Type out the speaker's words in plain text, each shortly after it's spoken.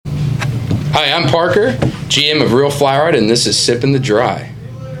Hi, I'm Parker, GM of Real Fly Rod, and this is Sippin' the Dry.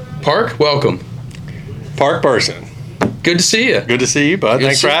 Park, welcome. Park Burson. Good to see you. Good to see you, bud.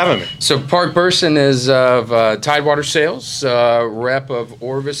 Thanks for having me. So Park Burson is of Tidewater Sales, rep of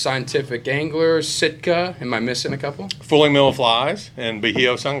Orvis Scientific Angler, Sitka. Am I missing a couple? Fulling Mill Flies and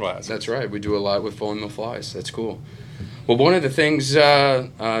Bahio Sunglasses. That's right. We do a lot with Fulling Mill Flies. That's cool. Well, one of the things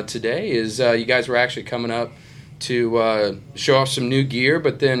today is you guys were actually coming up to show off some new gear,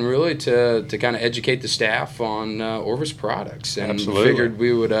 but then really to kind of educate the staff on Orvis products. And Absolutely. Figured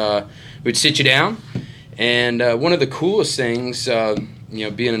we'd sit you down. And one of the coolest things,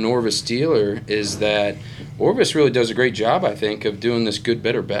 being an Orvis dealer, is that Orvis really does a great job, I think, of doing this good,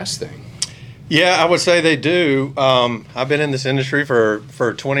 better, best thing. Yeah, I would say they do. I've been in this industry for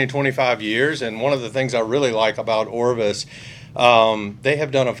 20, 25 years, and one of the things I really like about Orvis, they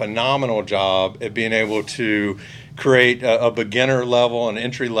have done a phenomenal job at being able to create a beginner level, an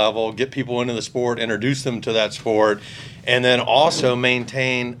entry level, get people into the sport, introduce them to that sport, and then also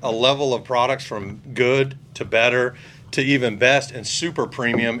maintain a level of products from good to better to even best and super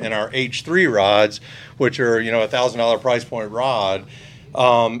premium in our H3 rods, which are, $1,000 price point rod.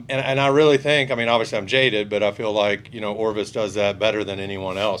 And I really think, obviously I'm jaded, but I feel like, Orvis does that better than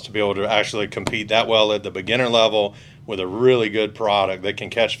anyone else to be able to actually compete that well at the beginner level with a really good product that can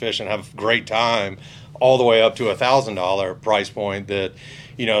catch fish and have a great time all the way up to $1,000 price point that,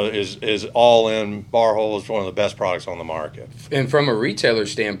 is all in bar holes, one of the best products on the market. And from a retailer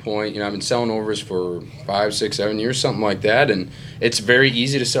standpoint, I've been selling Orvis for 5, 6, 7 years, something like that, and it's very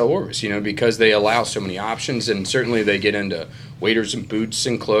easy to sell Orvis, because they allow so many options, and certainly they get into waders and boots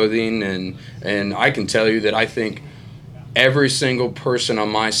and clothing, and I can tell you that I think every single person on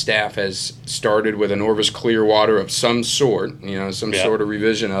my staff has started with an Orvis Clearwater of some sort, sort of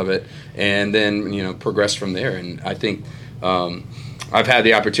revision of it, and then, progressed from there. And I think I've had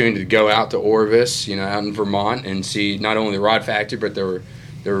the opportunity to go out to Orvis, out in Vermont, and see not only the rod factory, but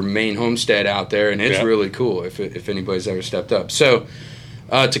their main homestead out there, and it's really cool if anybody's ever stepped up. So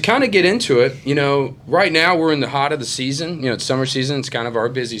to kind of get into it, right now we're in the hot of the season. It's summer season. It's kind of our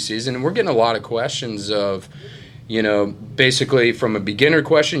busy season, and we're getting a lot of questions of, basically from a beginner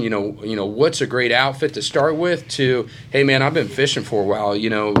question, what's a great outfit to start with, to, hey man, I've been fishing for a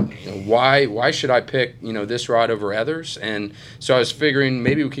while, why should I pick, this rod over others? And so I was figuring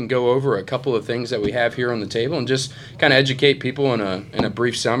maybe we can go over a couple of things that we have here on the table and just kind of educate people in a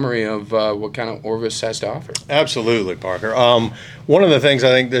brief summary of what kind of Orvis has to offer. Absolutely, Parker. One of the things I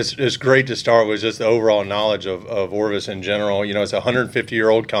think this is great to start with is just the overall knowledge of Orvis in general. It's a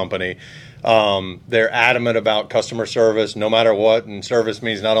 150-year-old company. They're adamant about customer service no matter what, and service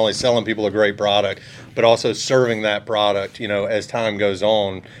means not only selling people a great product, but also serving that product, as time goes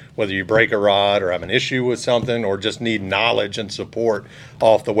on, whether you break a rod or have an issue with something or just need knowledge and support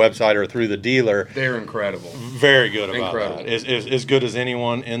off the website or through the dealer. They're incredible. Very good about that. As good as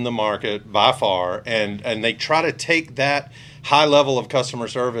anyone in the market by far, and they try to take that high level of customer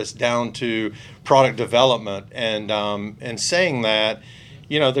service down to product development, and saying that,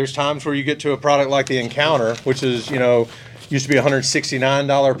 there's times where you get to a product like the Encounter, which is, used to be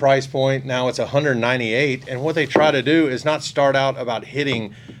 $169 price point. Now it's $198. And what they try to do is not start out about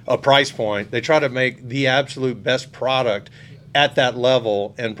hitting a price point. They try to make the absolute best product at that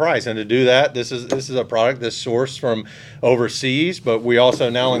level and price. And to do that, this is a product that's sourced from overseas, but we also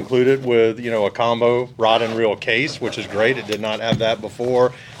now include it with, a combo rod and reel case, which is great. It did not have that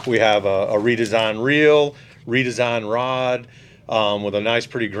before. We have a redesigned reel, redesigned rod, with a nice,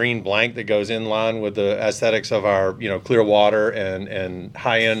 pretty green blank that goes in line with the aesthetics of our, Clearwater and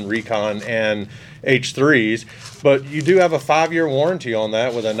high-end Recon and H3s. But you do have a 5-year warranty on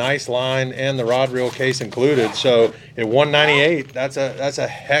that with a nice line and the rod reel case included. So at $198, that's a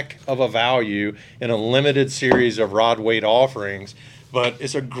heck of a value in a limited series of rod weight offerings. But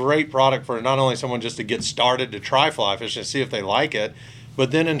it's a great product for not only someone just to get started to try fly fishing and see if they like it,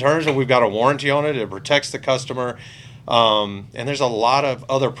 but then in terms of we've got a warranty on it, it protects the customer. And there's a lot of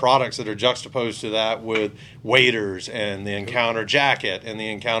other products that are juxtaposed to that with waders and the Encounter jacket and the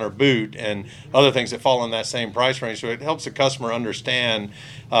Encounter boot and other things that fall in that same price range. So it helps the customer understand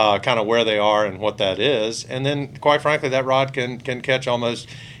kind of where they are and what that is. And then, quite frankly, that rod can catch almost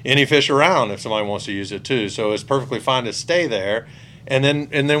any fish around if somebody wants to use it too. So it's perfectly fine to stay there. And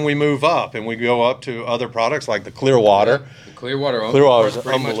then we move up and we go up to other products like the Clearwater. The Clearwater is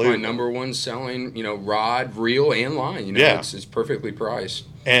pretty much my number one selling, rod, reel, and line. It's perfectly priced.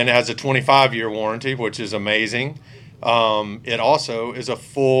 And has a 25-year warranty, which is amazing. It also is a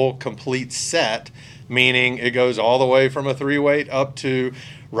full, complete set, meaning it goes all the way from a 3-weight up to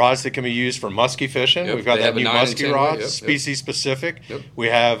rods that can be used for muskie fishing. Yep, We've got they that have a new 9 and muskie 10 rod, weight, yep, species specific. Yep. We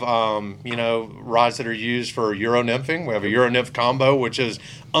have, rods that are used for Euro nymphing. We have a Euro nymph combo, which is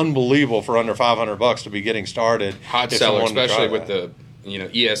unbelievable for under $500 to be getting started. Hot if seller, someone would especially try with that. the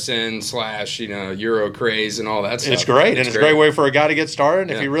ESN / Euro craze and all that stuff. It's great, and it's a great way for a guy to get started.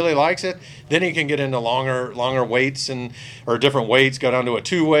 And if he really likes it, then he can get into longer weights or different weights, go down to a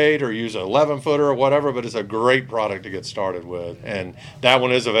 2-weight or use an 11-footer or whatever. But it's a great product to get started with, and that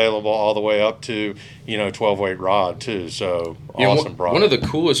one is available all the way up to 12-weight rod too. So awesome product. One of the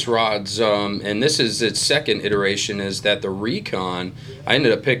coolest rods, and this is its second iteration, is that the Recon. I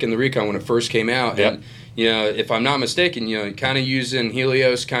ended up picking the Recon when it first came out, and if I'm not mistaken, kind of using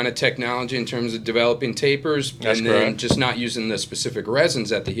Helios kind of technology in terms of developing tapers, That's and then correct. just not using the specific resins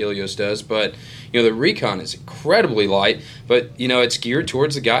that the Helios does. But the Recon is incredibly light, but it's geared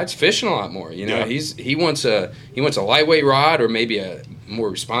towards the guy that's fishing a lot more. He wants a lightweight rod or maybe a more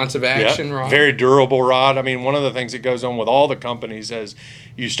responsive action rod. Very durable rod. I mean, one of the things that goes on with all the companies as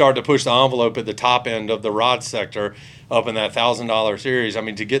you start to push the envelope at the top end of the rod sector up in that $1,000 series. I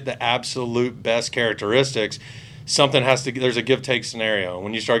mean, to get the absolute best characteristics, there's a give-take scenario.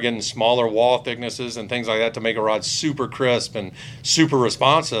 When you start getting smaller wall thicknesses and things like that to make a rod super crisp and super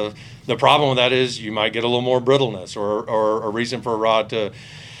responsive, the problem with that is you might get a little more brittleness or a reason for a rod to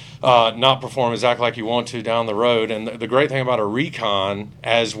not perform exactly like you want to down the road. And the great thing about a Recon,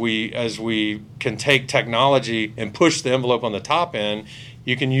 as we can take technology and push the envelope on the top end,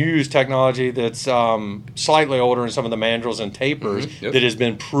 you can use technology that's slightly older in some of the mandrels and tapers that has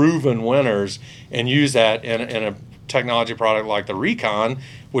been proven winners, and use that in a technology product like the Recon,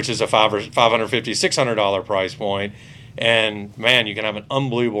 which is a $550, $600 price point. And man, you can have an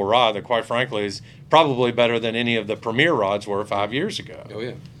unbelievable rod that, quite frankly, is probably better than any of the premier rods were 5 years ago. Oh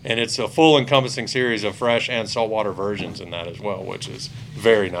yeah, and it's a full encompassing series of fresh and saltwater versions in that as well, which is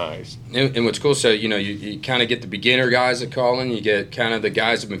very nice. And what's cool, so you kind of get the beginner guys that call in, you get kind of the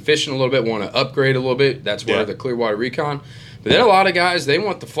guys who've been fishing a little bit, want to upgrade a little bit. That's where the Clearwater Recon. But then a lot of guys, they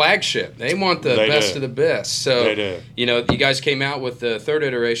want the flagship. They want the best of the best. So, you guys came out with the third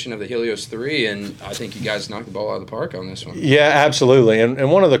iteration of the Helios 3, and I think you guys knocked the ball out of the park on this one. Yeah, absolutely.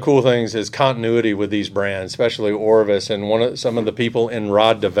 And one of the cool things is continuity with these brands, especially Orvis. And some of the people in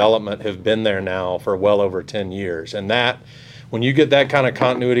rod development have been there now for well over 10 years. And when you get that kind of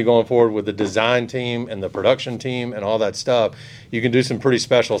continuity going forward with the design team and the production team and all that stuff, you can do some pretty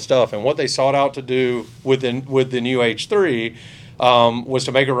special stuff. And what they sought out to do with the new H3 was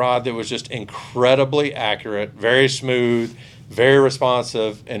to make a rod that was just incredibly accurate, very smooth, very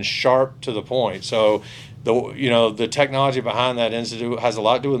responsive, and sharp to the point. So the technology behind that institute has a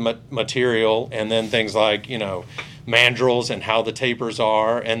lot to do with material, and then things like mandrels and how the tapers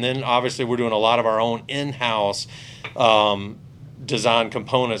are. And then obviously we're doing a lot of our own in-house design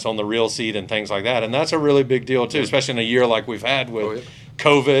components on the reel seat and things like that. And that's a really big deal too, especially in a year like we've had with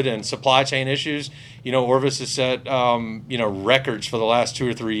COVID and supply chain issues. Orvis has set records for the last 2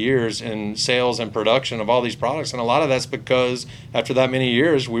 or 3 years in sales and production of all these products. And a lot of that's because after that many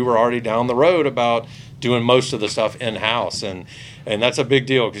years, we were already down the road about doing most of the stuff in-house. And that's a big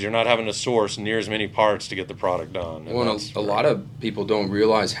deal because you're not having to source near as many parts to get the product done. Well, a lot of people don't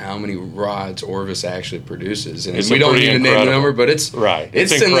realize how many rods Orvis actually produces. And we don't need to name the number, but it's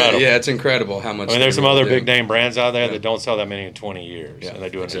incredible. It's incredible how much. There's some other big name brands out there that don't sell that many in 20 years, and they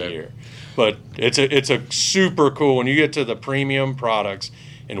do it in a year. But it's a super cool, when you get to the premium products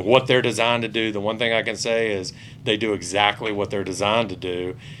and what they're designed to do, the one thing I can say is they do exactly what they're designed to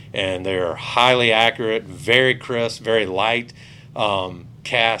do, and they're highly accurate, very crisp, very light,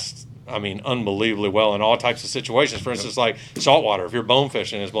 cast, unbelievably well in all types of situations. For instance, like saltwater, if you're bone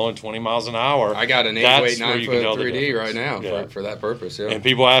fishing, it's blowing 20 miles an hour. I got an 8-weight, 9-foot 3D right now for that purpose. Yeah. And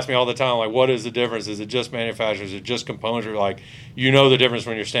people ask me all the time, like, what is the difference? Is it just manufacturer? Is it just components? Like, the difference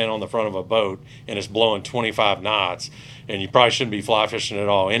when you're standing on the front of a boat and it's blowing 25 knots, and you probably shouldn't be fly fishing at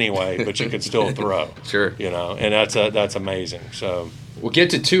all anyway, but you can still throw. Sure. And that's amazing. So we'll get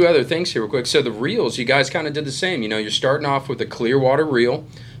to 2 other things here real quick. So the reels, you guys kind of did the same. You're starting off with a Clearwater reel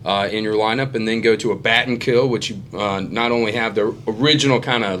in your lineup, and then go to a bat and kill, which you not only have the original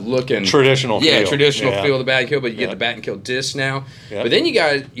kind of looking traditional feel of the bat and kill, but you get the bat and kill disc now. But then you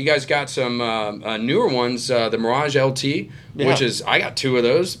guys got some newer ones, the Mirage LT, which is, I got 2 of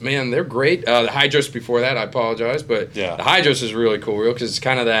those. Man, they're great. The Hydros before that, I apologize, but the Hydros is a really cool reel because it's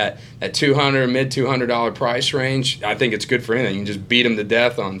kind of that $200, mid-$200 price range. I think it's good for anything. You can just beat them to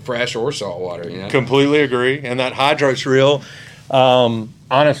death on fresh or saltwater. Completely agree. And that Hydros reel,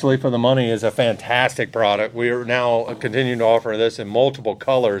 honestly, for the money, is a fantastic product. We are now continuing to offer this in multiple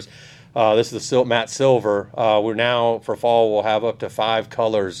colors. This is the matte silver. We're now, for fall, we'll have up to 5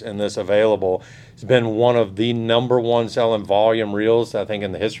 colors in this available. It's been one of the #1 selling volume reels, I think,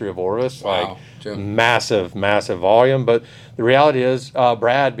 in the history of Orvis. Wow. Like, massive volume. But the reality is,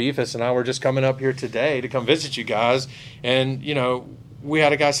 Brad Beefus and I were just coming up here today to come visit you guys. And, we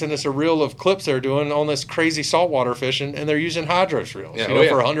had a guy send us a reel of clips they're doing on this crazy saltwater fishing, and they're using hydros reels,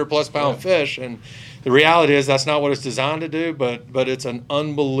 for 100-plus pound fish. And the reality is that's not what it's designed to do, but it's an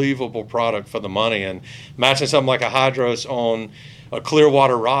unbelievable product for the money. And matching something like a hydros on a clear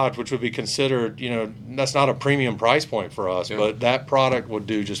water rod, which would be considered, that's not a premium price point for us, but that product would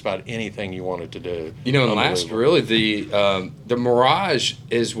do just about anything you want it to do. And last, really, the Mirage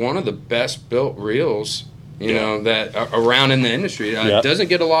is one of the best built reels that around in the industry. It doesn't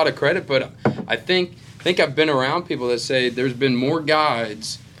get a lot of credit, but I think I've been around people that say there's been more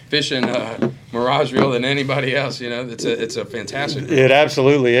guides fishing a Mirage reel than anybody else. It's a fantastic reel. It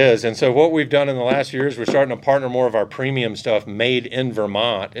absolutely is. And so what we've done in the last years, we're starting to partner more of our premium stuff made in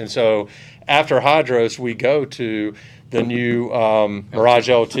Vermont. And so after Hydros, we go to the new Mirage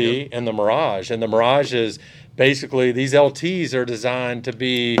LT and the Mirage. And the Mirage is basically, these LTs are designed to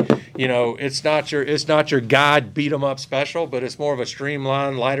be, it's not your guide beat 'em up special, but it's more of a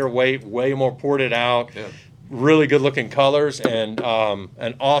streamlined, lighter weight, way more ported out, really good looking colors, and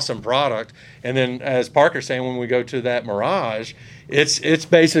an awesome product. And then, as Parker's saying, when we go to that Mirage, it's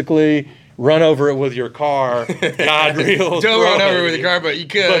basically run over it with your car, guide reels. Don't run over it with your car, but you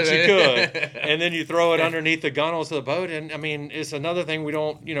could. But you could. And then you throw it underneath the gunnels of the boat. And, it's another thing we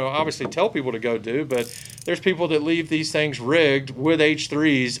don't, obviously tell people to go do, but there's people that leave these things rigged with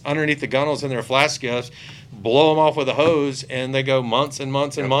H3s underneath the gunnels in their flat skiffs, blow them off with a hose, and they go months and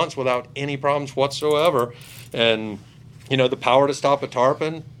months and months without any problems whatsoever. And, the power to stop a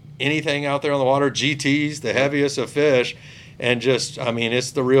tarpon, anything out there on the water, GTs, the heaviest of fish, and just,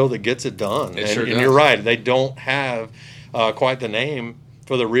 it's the reel that gets it done. And you're right, they don't have quite the name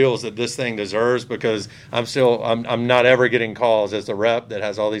for the reels that this thing deserves, because I'm not ever getting calls as the rep that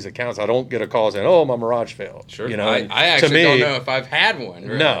has all these accounts. I don't get a call saying, "Oh, my Mirage failed." Sure. I actually don't know if I've had one.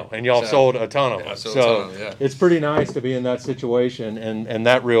 Really. No, and y'all sold a ton of them. So it's pretty nice to be in that situation, and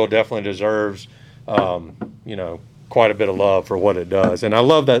that reel definitely deserves, quite a bit of love for what it does. And I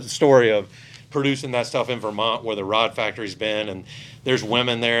love that story of producing that stuff in Vermont, where the rod factory's been, and there's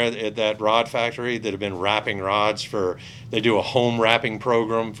women there at that rod factory that have been wrapping rods they do a home wrapping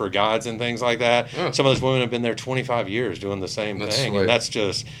program for guides and things like that. Some of those women have been there 25 years doing the same thing. Sweet. And that's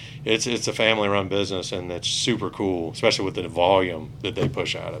just, it's a family run business, and it's super cool, especially with the volume that they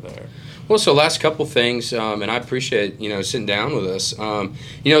push out of there. Well, so last couple things, and I appreciate, sitting down with us.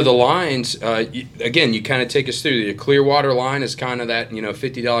 The lines, again, you kind of take us through. The Clearwater line is kind of that,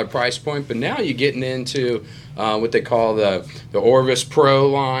 $50 price point, but now you're getting into what they call the Orvis Pro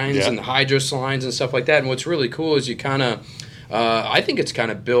lines and the Hydros lines and stuff like that. And what's really cool is you kind of, I think it's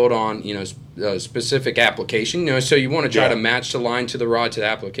kind of built on, a specific application, so you want to try to match the line to the rod to the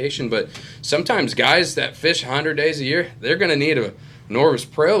application. But sometimes guys that fish 100 days a year, they're going to need an Orvis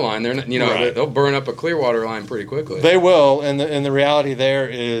Pro line. They're not, they'll burn up a Clearwater line pretty quickly. They will, and the reality there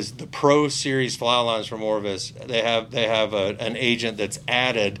is the Pro Series fly lines from Orvis. They have an agent that's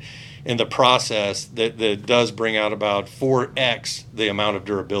added in the process that does bring out about 4x the amount of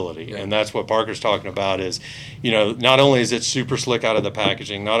durability. And that's what Parker's talking about is, not only is it super slick out of the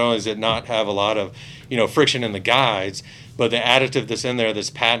packaging, not only does it not have a lot of, friction in the guides, but the additive that's in there that's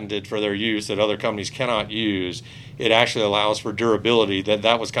patented for their use that other companies cannot use, it actually allows for durability.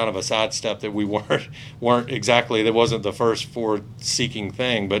 That was kind of a side step that we weren't exactly, that wasn't the first forward-seeking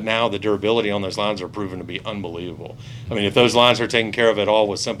thing, but now the durability on those lines are proven to be unbelievable. If those lines are taken care of at all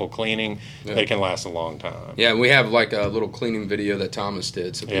with simple cleaning, they can last a long time. Yeah, and we have like a little cleaning video that Thomas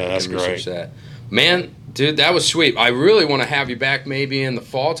did, so people that's can research great. that. Man, dude, that was sweet. I really want to have you back maybe in the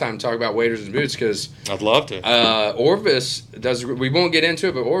fall time to talk about waders and boots, because I'd love to. Orvis does, we won't get into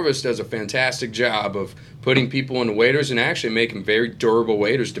it, but Orvis does a fantastic job of putting people into waders and actually making very durable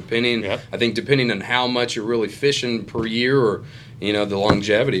waders, depending on how much you're really fishing per year, or the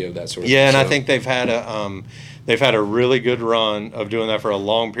longevity of that sort of thing. And I think they've had a really good run of doing that for a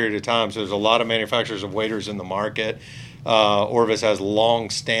long period of time. So there's a lot of manufacturers of waders in the market. Orvis has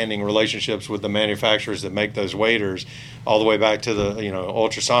long-standing relationships with the manufacturers that make those waders, all the way back to the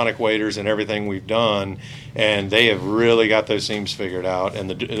ultrasonic waders and everything we've done, and they have really got those seams figured out,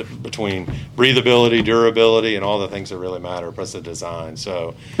 and between breathability, durability, and all the things that really matter, plus the design.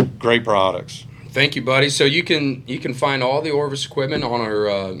 So great products. Thank you, buddy. So you can find all the Orvis equipment on our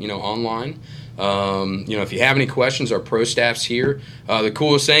online. If you have any questions, our pro staff's here. The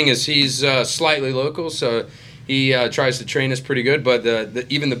coolest thing is he's slightly local, so He tries to train us pretty good, but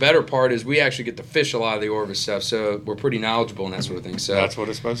even the better part is we actually get to fish a lot of the Orvis stuff, so we're pretty knowledgeable and that sort of thing. So that's what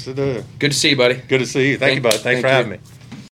it's supposed to do. Good to see you, buddy. Good to see you. Thank you, bud. Thanks for having me.